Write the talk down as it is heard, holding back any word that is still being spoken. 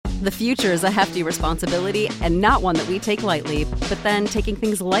The future is a hefty responsibility and not one that we take lightly. But then taking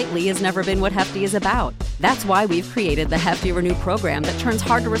things lightly has never been what Hefty is about. That's why we've created the Hefty Renew program that turns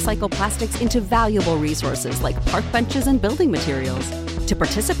hard-to-recycle plastics into valuable resources like park benches and building materials. To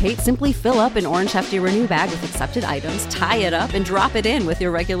participate, simply fill up an orange Hefty Renew bag with accepted items, tie it up, and drop it in with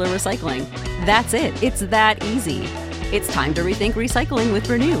your regular recycling. That's it. It's that easy. It's time to rethink recycling with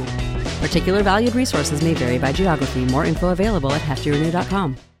Renew. Particular valued resources may vary by geography. More info available at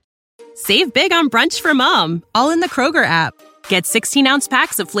heftyrenew.com. Save big on brunch for mom, all in the Kroger app. Get 16-ounce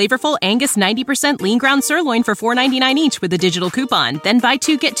packs of flavorful Angus 90% lean ground sirloin for $4.99 each with a digital coupon. Then buy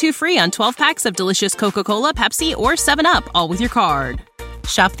 2, get 2 free on 12 packs of delicious Coca-Cola, Pepsi, or 7-Up, all with your card.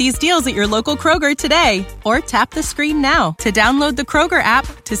 Shop these deals at your local Kroger today, or tap the screen now to download the Kroger app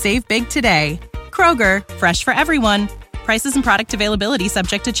to save big today. Kroger, fresh for everyone. Prices and product availability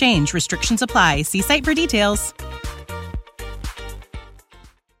subject to change. Restrictions apply. See site for details.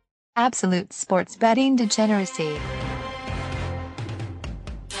 Absolute sports betting degeneracy.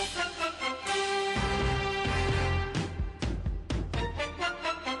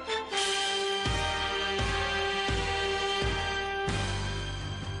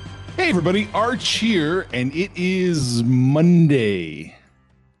 Hey everybody, Arch here, and it is Monday.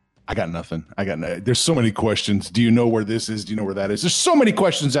 I got nothing. There's so many questions. Do you know where this is? Do you know where that is? There's so many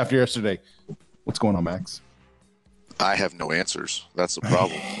questions after yesterday. What's going on, Max? I have no answers. That's the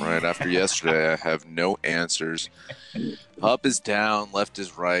problem. Right after yesterday, I have no answers. Up is down, left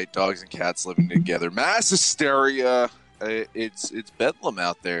is right, dogs and cats living together. Mass hysteria. It's bedlam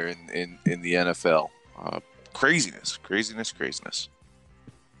out there in the NFL. Craziness.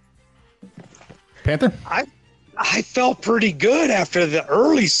 Panther? I felt pretty good after the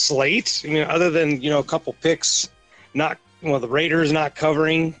early slate. Other than a couple picks, the Raiders not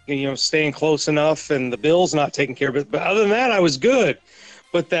covering, staying close enough, and the Bills not taking care of it. But other than that, I was good.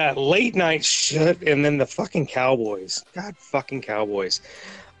 But that late night shit, and then the fucking Cowboys. God fucking Cowboys.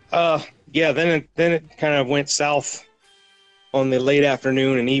 Then it kind of went south on the late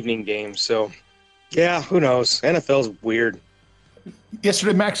afternoon and evening games. So, yeah, who knows? NFL's weird.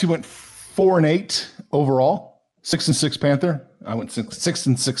 Yesterday, Max, you went 4-8 overall. 6-6 Panther. I went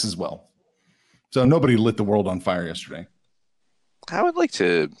 6-6 as well. So nobody lit the world on fire yesterday. I would like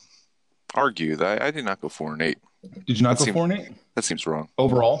to argue that I did not go 4-8. Did you not go 4-8? That seems wrong.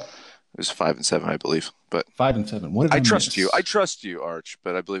 Overall? It was 5-7, I believe. But 5-7. What did I trust miss? you. I trust you, Arch,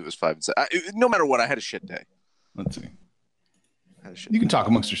 but I believe it was 5-7. No matter what, I had a shit day. Let's see. You can talk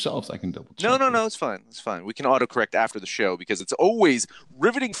amongst yourselves. I can double check. No. It's fine. We can autocorrect after the show because it's always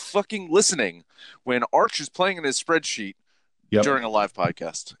riveting fucking listening when Arch is playing in his spreadsheet during a live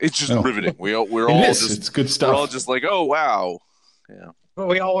podcast. It's just riveting. It's good stuff. We're all just like, oh wow, yeah. Well,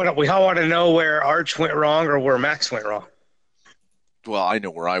 we all want to know where Arch went wrong or where Max went wrong. Well, I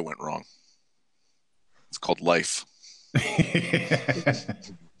know where I went wrong. It's called life.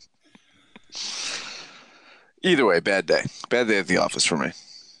 Either way, bad day. Bad day at the office for me.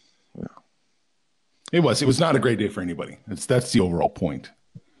 Yeah. It was not a great day for anybody. That's the overall point.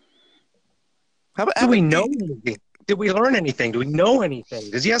 Do we know anything? Did we learn anything? Do we know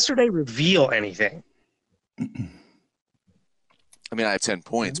anything? Does yesterday reveal anything? I mean, I have 10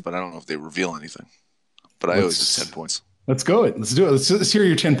 points, but I don't know if they reveal anything. But I always have 10 points. Let's go. Let's do it. Let's hear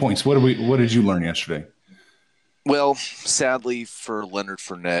your 10 points. What did you learn yesterday? Well, sadly for Leonard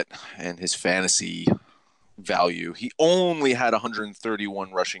Fournette and his fantasy value, he only had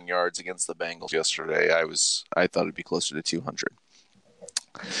 131 rushing yards against the Bengals yesterday. I thought it'd be closer to 200.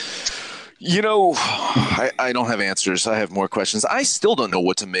 I don't have answers. I have more questions. I still don't know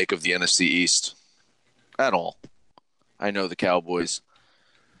what to make of the NFC East at all. I know the Cowboys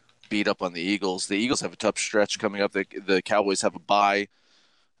beat up on the Eagles. The Eagles have a tough stretch coming up. The Cowboys have a bye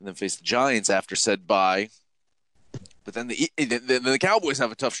and then face the Giants after said bye. But then the Cowboys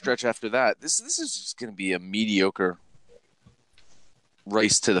have a tough stretch after that. This is just going to be a mediocre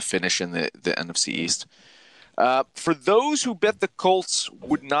race to the finish in the NFC East. For those who bet the Colts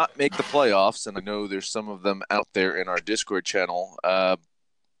would not make the playoffs, and I know there's some of them out there in our Discord channel, not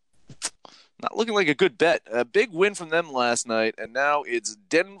looking like a good bet. A big win from them last night, and now it's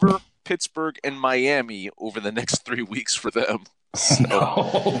Denver, Pittsburgh, and Miami over the next 3 weeks for them.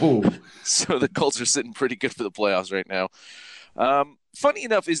 So the Colts are sitting pretty good for the playoffs right now. Funny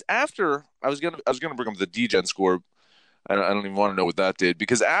enough, is after I was gonna bring up the DGen score. I don't even want to know what that did,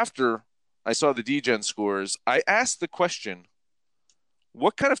 because after I saw the DGen scores, I asked the question,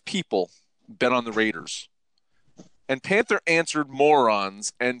 what kind of people bet on the Raiders? And Panther answered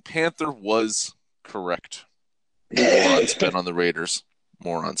morons, and Panther was correct. Morons bet on the Raiders.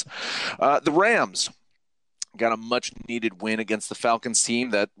 Morons. The Rams. got a much-needed win against the Falcons team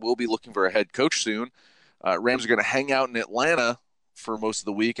that will be looking for a head coach soon. Rams are going to hang out in Atlanta for most of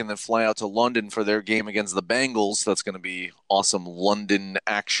the week and then fly out to London for their game against the Bengals. That's going to be awesome London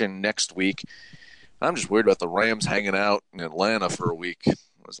action next week. I'm just worried about the Rams hanging out in Atlanta for a week.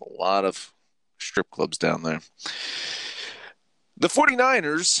 There's a lot of strip clubs down there. The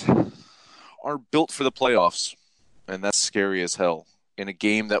 49ers are built for the playoffs, and that's scary as hell. In a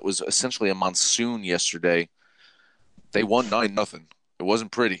game that was essentially a monsoon yesterday, they won 9-0. It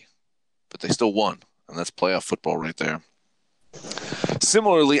wasn't pretty, but they still won, and that's playoff football right there.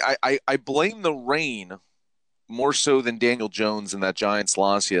 Similarly, I blame the rain more so than Daniel Jones in that Giants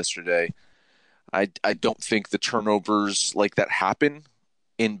loss yesterday. I don't think the turnovers like that happen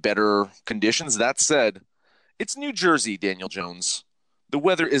in better conditions. That said, it's New Jersey, Daniel Jones. The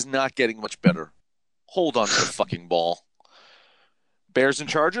weather is not getting much better. Hold on to the fucking ball. Bears and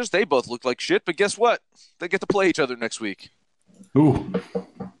Chargers, they both look like shit, but guess what? They get to play each other next week. Ooh.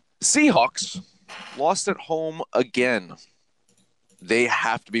 Seahawks lost at home again. They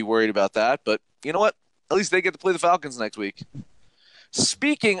have to be worried about that, but you know what? At least they get to play the Falcons next week.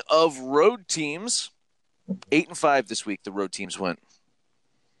 Speaking of road teams, 8-5 this week the road teams went.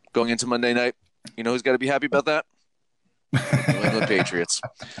 Going into Monday night, you know who's got to be happy about that? New England Patriots.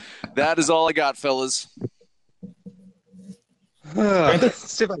 That is all I got, fellas.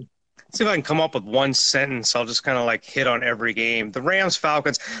 See if I can come up with one sentence. I'll just kind of like hit on every game. The Rams,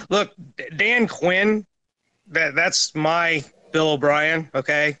 Falcons. Look, Dan Quinn, that's my Bill O'Brien.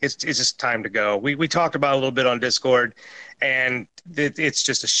 Okay, it's just time to go. We talked about it a little bit on Discord, and it's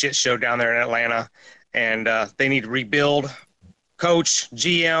just a shit show down there in Atlanta, and they need to rebuild. Coach,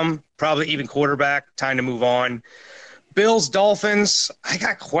 GM, probably even quarterback. Time to move on. Bills, Dolphins. I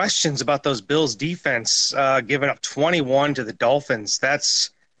got questions about those Bills defense giving up 21 to the Dolphins.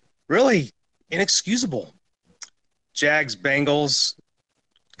 That's really inexcusable. Jags, Bengals,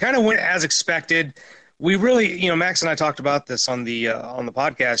 kind of went as expected. We really, Max and I talked about this on the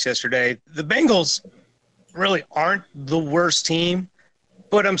podcast yesterday. The Bengals really aren't the worst team,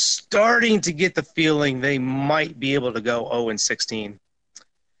 but I'm starting to get the feeling they might be able to go 0-16.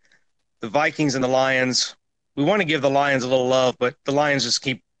 The Vikings and the Lions. We want to give the Lions a little love, but the Lions just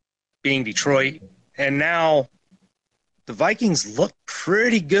keep being Detroit. And now the Vikings look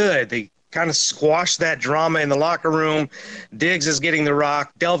pretty good. They kind of squashed that drama in the locker room. Diggs is getting the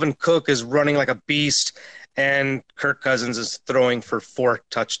rock. Delvin Cook is running like a beast. And Kirk Cousins is throwing for 4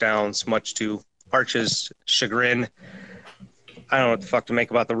 touchdowns, much to Arch's chagrin. I don't know what the fuck to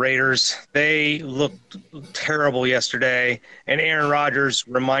make about the Raiders. They looked terrible yesterday, and Aaron Rodgers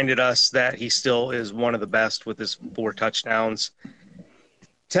reminded us that he still is one of the best with his 4 touchdowns.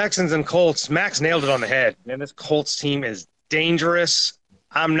 Texans and Colts, Max nailed it on the head. Man, this Colts team is dangerous.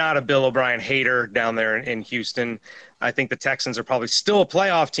 I'm not a Bill O'Brien hater down there in Houston. I think the Texans are probably still a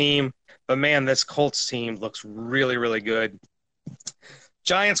playoff team, but man, this Colts team looks really, really good.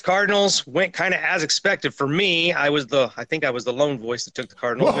 Giants, Cardinals went kind of as expected for me. I think I was the lone voice that took the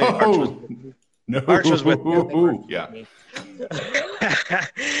Cardinals. Arch was with me. Yeah.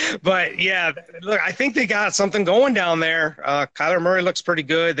 But yeah, look, I think they got something going down there. Kyler Murray looks pretty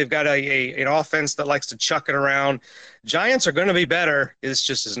good. They've got an offense that likes to chuck it around. Giants are going to be better. It's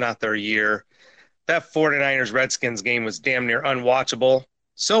just is not their year. That 49ers Redskins game was damn near unwatchable.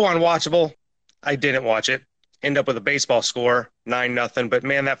 So unwatchable, I didn't watch it. End up with a baseball score, 9-0. But,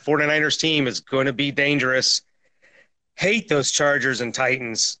 man, that 49ers team is going to be dangerous. Hate those Chargers and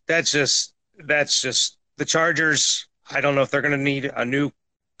Titans. That's just the Chargers. I don't know if they're going to need a new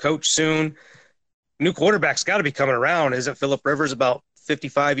coach soon. New quarterback's got to be coming around. Isn't Phillip Rivers about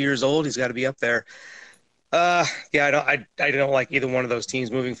 55 years old? He's got to be up there. I don't like either one of those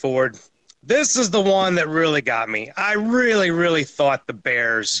teams moving forward. This is the one that really got me. I really, really thought the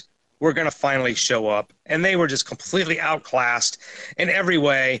Bears were going to finally show up, and they were just completely outclassed in every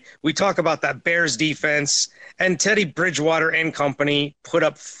way. We talk about that Bears defense, and Teddy Bridgewater and company put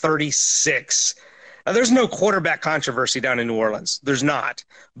up 36. Now, there's no quarterback controversy down in New Orleans. There's not.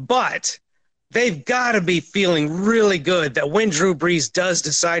 But they've got to be feeling really good that when Drew Brees does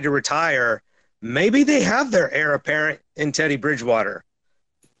decide to retire, maybe they have their heir apparent in Teddy Bridgewater.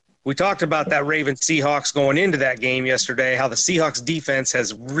 We talked about that Ravens-Seahawks going into that game yesterday, how the Seahawks defense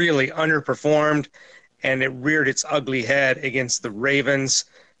has really underperformed, and it reared its ugly head against the Ravens.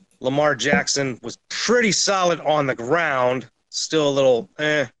 Lamar Jackson was pretty solid on the ground, still a little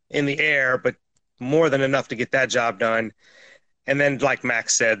in the air, but more than enough to get that job done. And then, like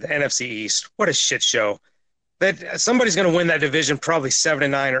Max said, the NFC East, what a shit show. That somebody's going to win that division probably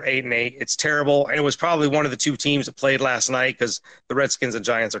 7-9 or 8-8. It's terrible, and it was probably one of the 2 teams that played last night because the Redskins and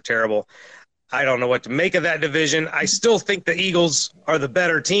Giants are terrible. I don't know what to make of that division. I still think the Eagles are the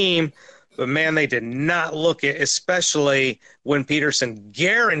better team, but man, they did not look it, especially when Peterson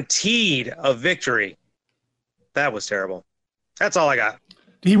guaranteed a victory. That was terrible. That's all I got.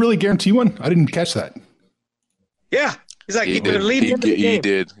 Did he really guarantee one? I didn't catch that. Yeah. He's like, He he could did. lead the game. He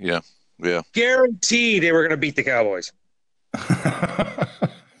did. Yeah. Yeah. Guaranteed they were going to beat the Cowboys.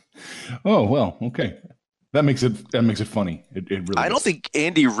 Oh, well, okay. That makes it funny. It really I don't think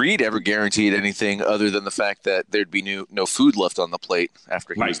Andy Reid ever guaranteed anything other than the fact that there'd be no food left on the plate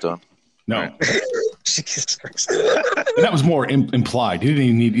after he was done. No. Jesus Christ. And that was more implied. He didn't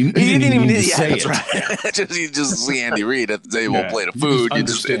even need, He didn't even need to say that's it. right. You just see Andy Reid at the table, Yeah, plate of you food.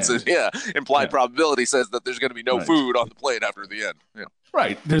 just Implied Yeah. probability says that there's going to be no Right. food on the plate after the end. Yeah.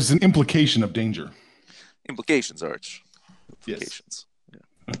 Right. There's an implication of danger. Implications, Arch. Yes. Implications.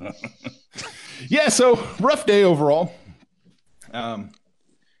 Yeah, so rough day overall. I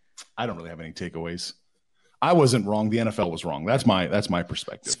don't really have any takeaways. I wasn't wrong. The NFL was wrong. That's my It's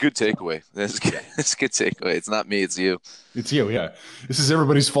perspective. a good takeaway. It's a good takeaway. It's not me. It's you. It's you, yeah. This is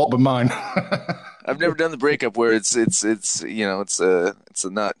everybody's fault but mine. I've never done the breakup where it's not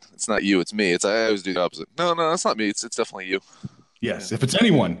you. It's me. I always do the opposite. No, it's not me. It's definitely you. Yes, if it's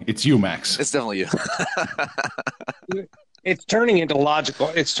anyone, it's you, Max. It's definitely you. It's turning into logical.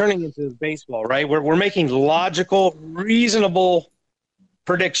 It's turning into baseball, right? We're making logical, reasonable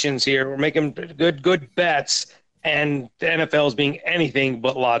predictions here. We're making good bets, and the NFL is being anything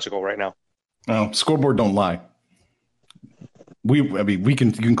but logical right now. No, scoreboard don't lie. You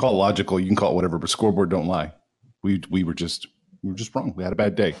can call it logical, you can call it whatever, but scoreboard don't lie. We were just wrong. We had a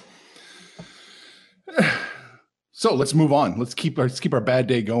bad day. So let's move on. Let's keep our bad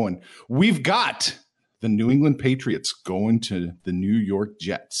day going. We've got the New England Patriots going to the New York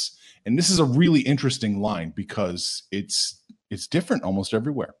Jets. And this is a really interesting line because it's different almost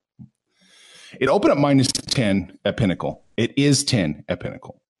everywhere. It opened up -10 at Pinnacle. It is 10 at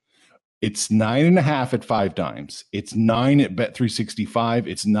Pinnacle. It's 9.5 at 5 Dimes. It's 9 at Bet365.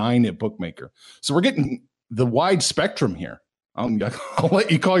 It's 9 at Bookmaker. So we're getting the wide spectrum here. I'll let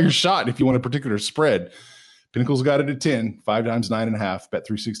you call your shot if you want a particular spread. Pinnacle's got it at 10, 5 Dimes 9.5,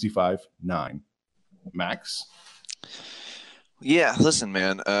 Bet365 9. Max? Yeah, listen,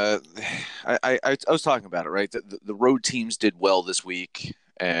 man. I was talking about it, right? The road teams did well this week,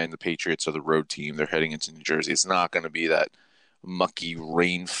 and the Patriots are the road team. They're heading into New Jersey. It's not going to be that mucky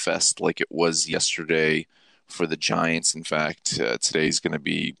rain fest like it was yesterday for the Giants. In fact, today's going to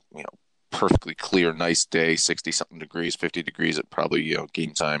be perfectly clear, nice day, 60-something degrees, 50 degrees at probably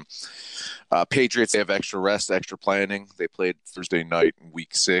game time. Patriots, they have extra rest, extra planning. They played Thursday night in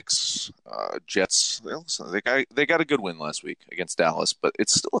Week 6. Jets, they got a good win last week against Dallas, but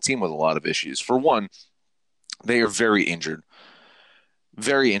it's still a team with a lot of issues. For one, they are very injured,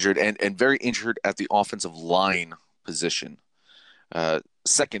 and very injured at the offensive line position.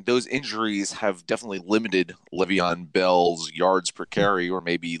 Second, those injuries have definitely limited Le'Veon Bell's yards per carry, or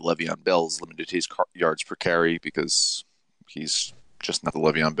maybe Le'Veon Bell's limited his yards per carry because he's just not the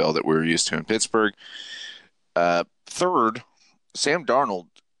Le'Veon Bell that we're used to in Pittsburgh. Third, Sam Darnold,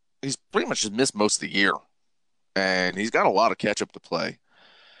 he's pretty much just missed most of the year, and he's got a lot of catch-up to play.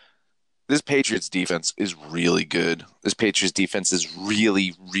 This Patriots defense is really good. This Patriots defense is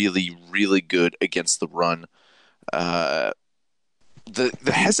really, really, really good against the run.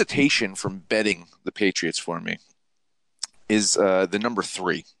 The hesitation from betting the Patriots for me is the number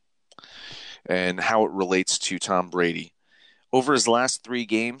 3 and how it relates to Tom Brady. Over his last 3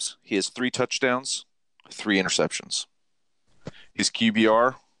 games, he has 3 touchdowns, 3 interceptions. His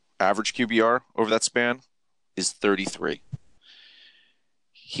QBR, average QBR over that span, is 33.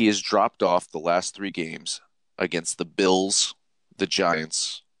 He has dropped off the last 3 games against the Bills, the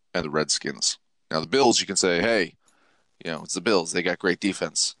Giants, and the Redskins. Now, the Bills, you can say, hey, it's the Bills. They got great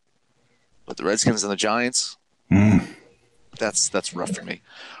defense. But the Redskins and the Giants, that's rough for me.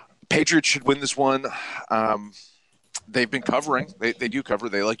 Patriots should win this one. They've been covering. They do cover.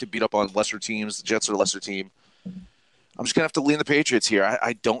 They like to beat up on lesser teams. The Jets are a lesser team. I'm just going to have to lean the Patriots here.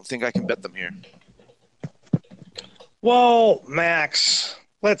 I don't think I can bet them here. Well, Max,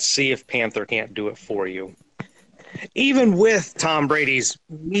 let's see if Panther can't do it for you. Even with Tom Brady's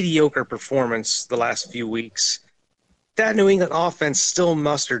mediocre performance the last few weeks, that New England offense still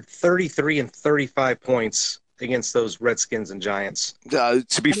mustered 33 and 35 points against those Redskins and Giants.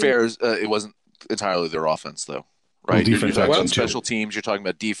 To be fair, it wasn't entirely their offense, though, right? Well, You're talking about too. special teams. You're talking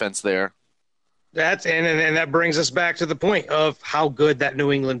about defense there. And that brings us back to the point of how good that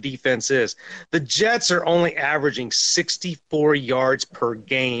New England defense is. The Jets are only averaging 64 yards per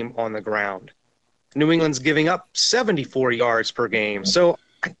game on the ground. New England's giving up 74 yards per game. So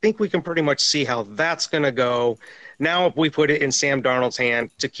I think we can pretty much see how that's going to go. Now, if we put it in Sam Darnold's hand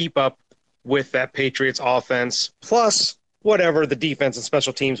to keep up with that Patriots offense, plus whatever the defense and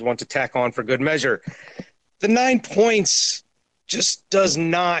special teams want to tack on for good measure, the 9 points just does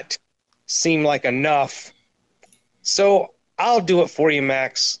not seem like enough. So I'll do it for you,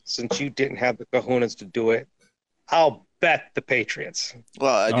 Max, since you didn't have the kahunas to do it. I'll bet the Patriots.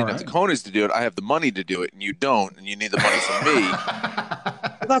 Well, I didn't have the cojones to do it. I have the money to do it, and you don't, and you need the money from me.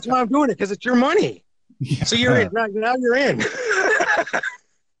 Well, that's why I'm doing it, because it's your money. Yeah. So you're in. Now you're in.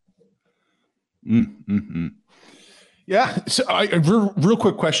 Mm-hmm. Yeah. So, real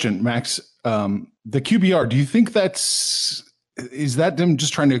quick question, Max. The QBR. Do you think is that them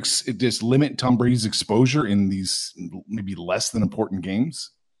just trying to just limit Tom Brady's exposure in these maybe less than important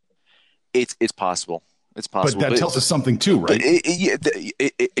games? It's possible. It's possible. But that tells us something too, right?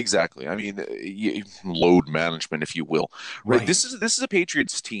 Exactly. I mean, load management, if you will. Right. This is a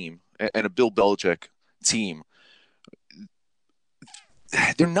Patriots team and a Bill Belichick team.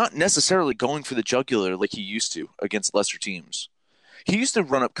 They're not necessarily going for the jugular like he used to against lesser teams. He used to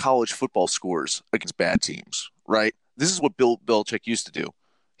run up college football scores against bad teams, right? This is what Bill Belichick used to do.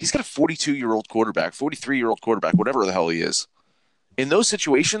 He's got a 42-year-old quarterback, 43-year-old quarterback, whatever the hell he is. In those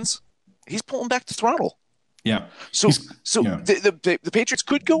situations, he's pulling back the throttle. Yeah. So the Patriots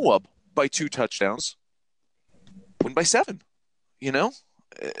could go up by 2 touchdowns, win by 7. You know,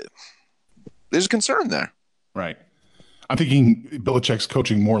 there's a concern there. Right. I'm thinking Belichick's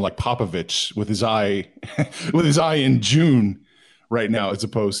coaching more like Popovich with his eye in June right now, as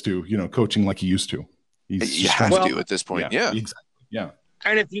opposed to coaching like he used to. You have to at this point. Yeah. Exactly. Yeah.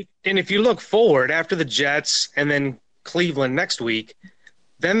 And if you look forward after the Jets and then Cleveland next week.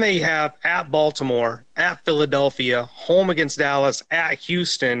 Then they have at Baltimore, at Philadelphia, home against Dallas, at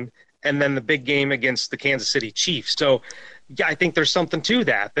Houston, and then the big game against the Kansas City Chiefs. So, yeah, I think there's something to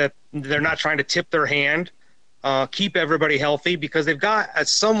that they're not trying to tip their hand, keep everybody healthy, because they've got a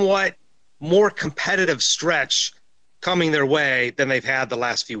somewhat more competitive stretch coming their way than they've had the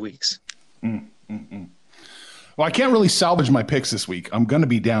last few weeks. Mm-mm-mm. Well, I can't really salvage my picks this week. I'm going to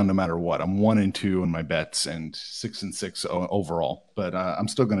be down no matter what. I'm 1-2 in my bets and 6-6 overall, but I'm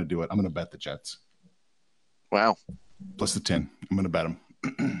still going to do it. I'm going to bet the Jets. Wow. Plus the 10. I'm going to bet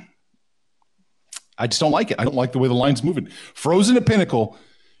them. I just don't like it. I don't like the way the line's moving. Frozen at Pinnacle,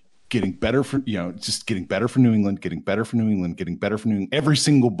 getting better for, just getting better for New England, getting better for New England, getting better for New England. Every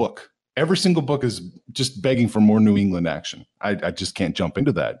single book is just begging for more New England action. I just can't jump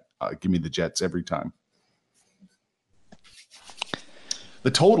into that. Give me the Jets every time. The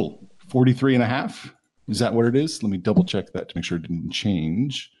total, 43.5. Is that what it is? Let me double check that to make sure it didn't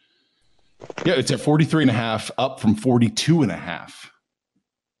change. Yeah, it's at 43.5, up from 42.5.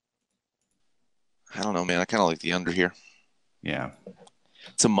 I don't know, man. I kind of like the under here. Yeah.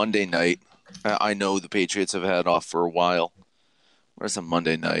 It's a Monday night. I know the Patriots have had off for a while. But it's a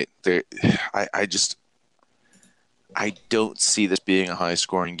Monday night. I don't see this being a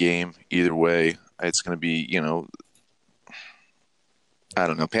high-scoring game either way. It's going to be, I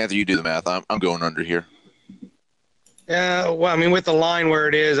don't know. Panther, you do the math. I'm going under here. Yeah, well, I mean, with the line where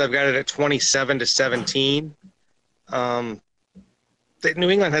it is, I've got it at 27-17. New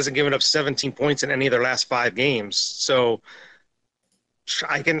England hasn't given up 17 points in any of their last 5 games, so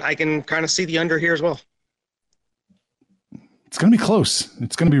I can kind of see the under here as well. It's going to be close.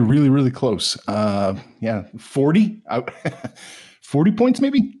 It's going to be really, really close. 40? 40 points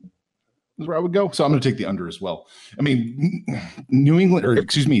maybe is where I would go. So I'm going to take the under as well. I mean,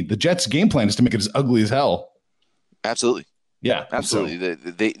 the Jets' game plan is to make it as ugly as hell. Absolutely. Yeah. Absolutely.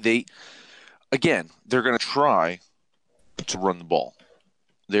 So. They again, they're going to try to run the ball.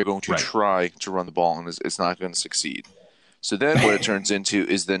 They're going to try to run the ball, and it's not going to succeed. So then what it turns into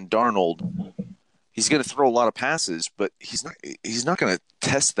is then Darnold, he's going to throw a lot of passes, but he's not going to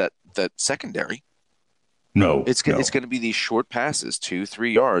test that secondary. No, it's going to be these short passes,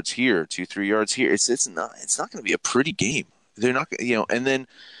 2-3 yards here, 2-3 yards here. It's not going to be a pretty game. They're not, and then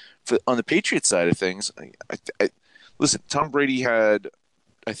on the Patriots side of things, listen, Tom Brady had,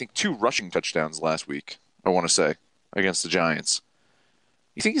 I think, 2 rushing touchdowns last week, I want to say, against the Giants.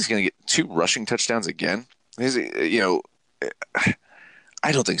 You think he's going to get 2 rushing touchdowns again? I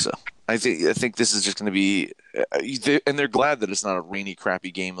don't think so. I think this is just going to be, and they're glad that it's not a rainy,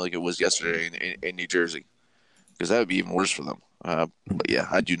 crappy game like it was yesterday in New Jersey, because that would be even worse for them. But yeah,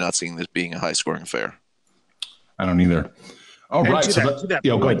 I do not see this being a high-scoring affair. I don't either. All right,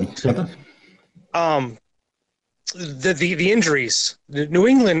 go ahead. The injuries. New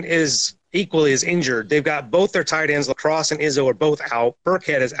England is equally as injured. They've got both their tight ends, Lacrosse and Izzo, are both out.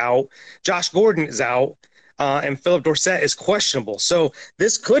 Burkhead is out. Josh Gordon is out. and Philip Dorsett is questionable. So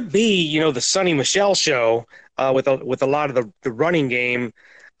this could be, the Sonny Michel show with a lot of the running game,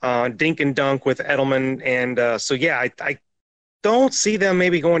 dink and dunk with Edelman. And I don't see them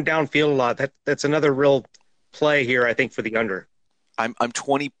maybe going downfield a lot. That's another real play here, I think, for the under. I'm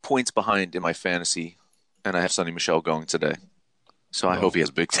 20 points behind in my fantasy, and I have Sonny Michel going today. So I hope he has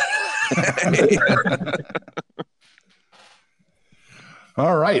a big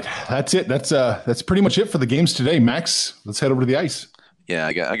All right, that's it. That's pretty much it for the games today. Max, let's head over to the ice. Yeah,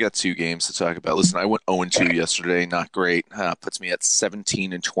 I got 2 games to talk about. Listen, I went 0-2 yesterday. Not great. Puts me at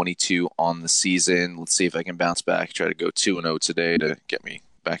 17-22 on the season. Let's see if I can bounce back. Try to go 2-0 today to get me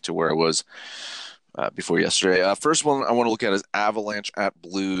back to where I was before yesterday. First one I want to look at is Avalanche at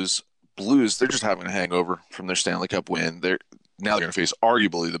Blues. Blues, they're just having a hangover from their Stanley Cup win. They're going to face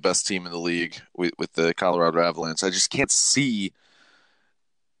arguably the best team in the league with the Colorado Avalanche. I just can't see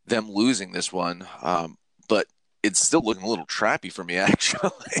them losing this one, but it's still looking a little trappy for me,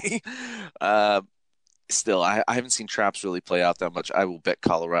 actually. Still, I haven't seen traps really play out that much. I will bet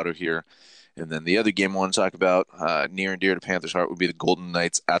Colorado here. And then the other game I want to talk about, near and dear to Panthers' heart, would be the Golden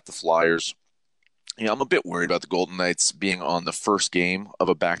Knights at the Flyers. I'm a bit worried about the Golden Knights being on the first game of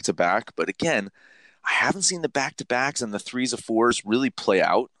a back-to-back. But again, I haven't seen the back-to-backs and the 3s or 4s really play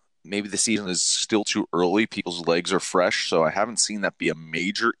out. Maybe the season is still too early. People's legs are fresh, so I haven't seen that be a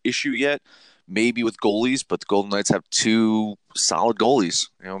major issue yet. Maybe with goalies, but the Golden Knights have 2 solid goalies.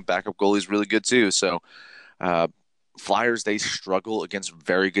 Backup goalies really good too. So Flyers, they struggle against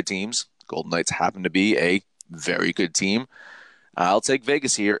very good teams. Golden Knights happen to be a very good team. I'll take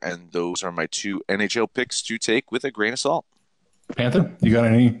Vegas here, and those are my 2 NHL picks to take with a grain of salt. Panther, you got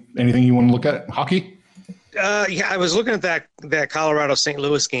anything you want to look at? Hockey? I was looking at that Colorado-St.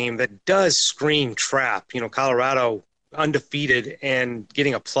 Louis game that does scream trap. Colorado undefeated and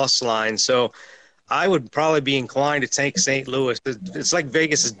getting a plus line. So I would probably be inclined to take St. Louis. It's like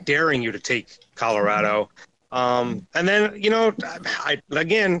Vegas is daring you to take Colorado. And then, I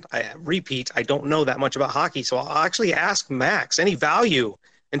repeat, I don't know that much about hockey. So I'll actually ask Max, any value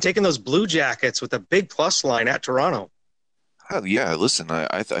in taking those Blue Jackets with a big plus line at Toronto? Oh, yeah, listen,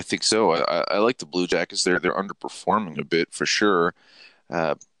 I think so. I like the Blue Jackets. They're underperforming a bit for sure.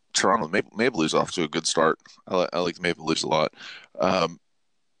 Toronto, Maple Leafs off to a good start. I like the Maple Leafs a lot. My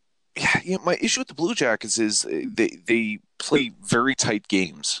issue with the Blue Jackets is they play very tight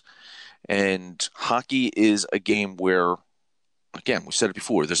games. And hockey is a game where, again, we said it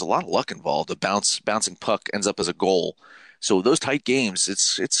before, there's a lot of luck involved. A bouncing puck ends up as a goal. So those tight games,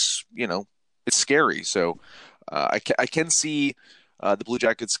 it's scary. So I can see the Blue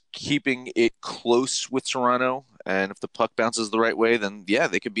Jackets keeping it close with Toronto, and if the puck bounces the right way, then yeah,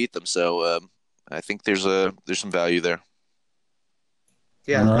 they could beat them. So I think there's some value there.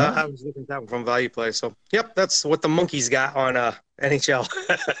 Yeah, right. I was looking at that one from value play. So yep, that's what the Monkeys got on NHL.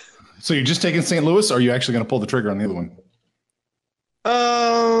 So you're just taking St. Louis, or are you actually going to pull the trigger on the other one?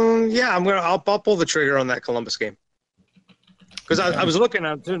 Yeah, I'll pull the trigger on that Columbus game. Because I was looking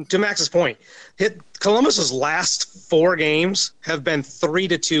at, to Max's point, Columbus's last 4 games have been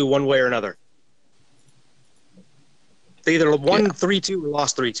 3-2 one way or another. They either won 3-2 or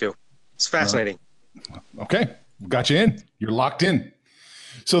lost 3-2. It's fascinating. Okay, got you in. You're locked in.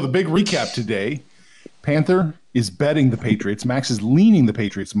 So the big recap today, Panther is betting the Patriots. Max is leaning the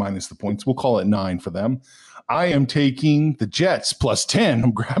Patriots minus the points. We'll call it 9 for them. I am taking the Jets plus 10.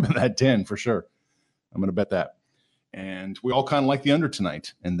 I'm grabbing that 10 for sure. I'm going to bet that. And we all kind of like the under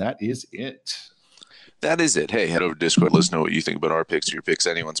tonight. And that is it. That is it. Hey, head over to Discord. Let us know what you think about our picks, your picks,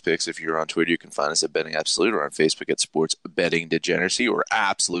 anyone's picks. If you're on Twitter, you can find us at Betting Absolute, or on Facebook at Sports Betting Degeneracy, or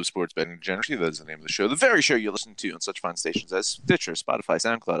Absolute Sports Betting Degeneracy. That is the name of the show. The very show you listen to on such fine stations as Stitcher, Spotify,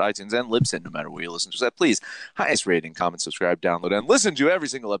 SoundCloud, iTunes, and Libsyn. No matter where you listen to that, please, highest rating, comment, subscribe, download, and listen to every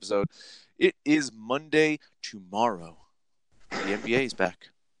single episode. It is Monday tomorrow. The NBA is back.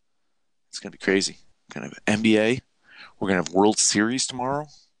 It's going to be crazy. We're going to have NBA. We're going to have World Series tomorrow.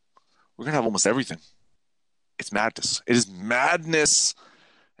 We're going to have almost everything. It's madness. It is madness.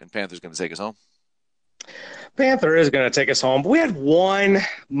 And Panther's going to take us home. Panther is going to take us home. But we had one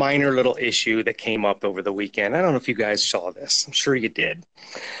minor little issue that came up over the weekend. I don't know if you guys saw this. I'm sure you did.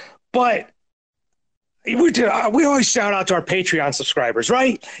 But we always shout out to our Patreon subscribers,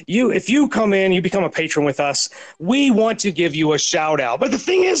 right? If you come in, you become a patron with us, we want to give you a shout out. But the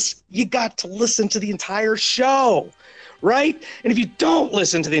thing is, you got to listen to the entire show, right? And if you don't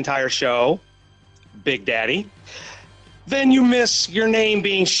listen to the entire show, Big Daddy, then you miss your name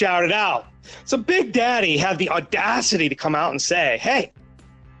being shouted out. So Big Daddy had the audacity to come out and say, hey,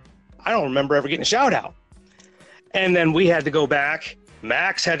 I don't remember ever getting a shout out. And then we had to go back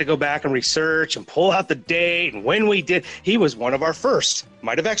Max had to go back and research and pull out the date and when we did. He was one of our first,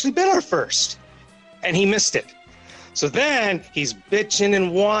 might have actually been our first, and he missed it. So then he's bitching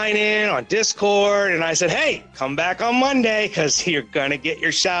and whining on Discord, and I said, hey, come back on Monday because you're going to get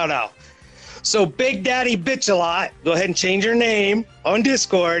your shout out. So Big Daddy Bitch-A-Lot, go ahead and change your name on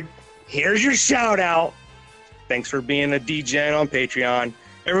Discord. Here's your shout out. Thanks for being a DGen on Patreon.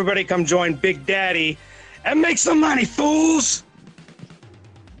 Everybody come join Big Daddy and make some money, fools!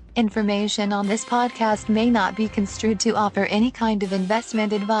 Information on this podcast may not be construed to offer any kind of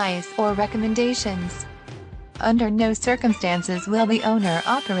investment advice or recommendations. Under no circumstances will the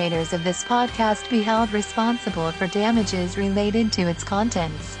owner-operators of this podcast be held responsible for damages related to its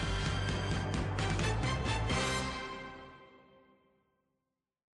contents.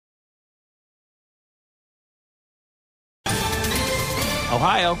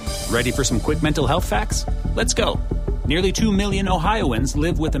 Ohio, ready for some quick mental health facts? Let's go. Nearly 2 million Ohioans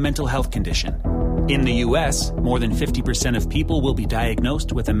live with a mental health condition. In the U.S., more than 50% of people will be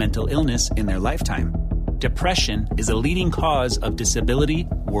diagnosed with a mental illness in their lifetime. Depression is a leading cause of disability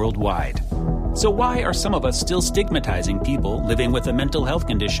worldwide. So why are some of us still stigmatizing people living with a mental health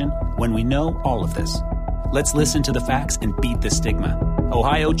condition when we know all of this? Let's listen to the facts and beat the stigma.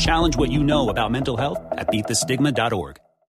 Ohio, challenge what you know about mental health at beatthestigma.org.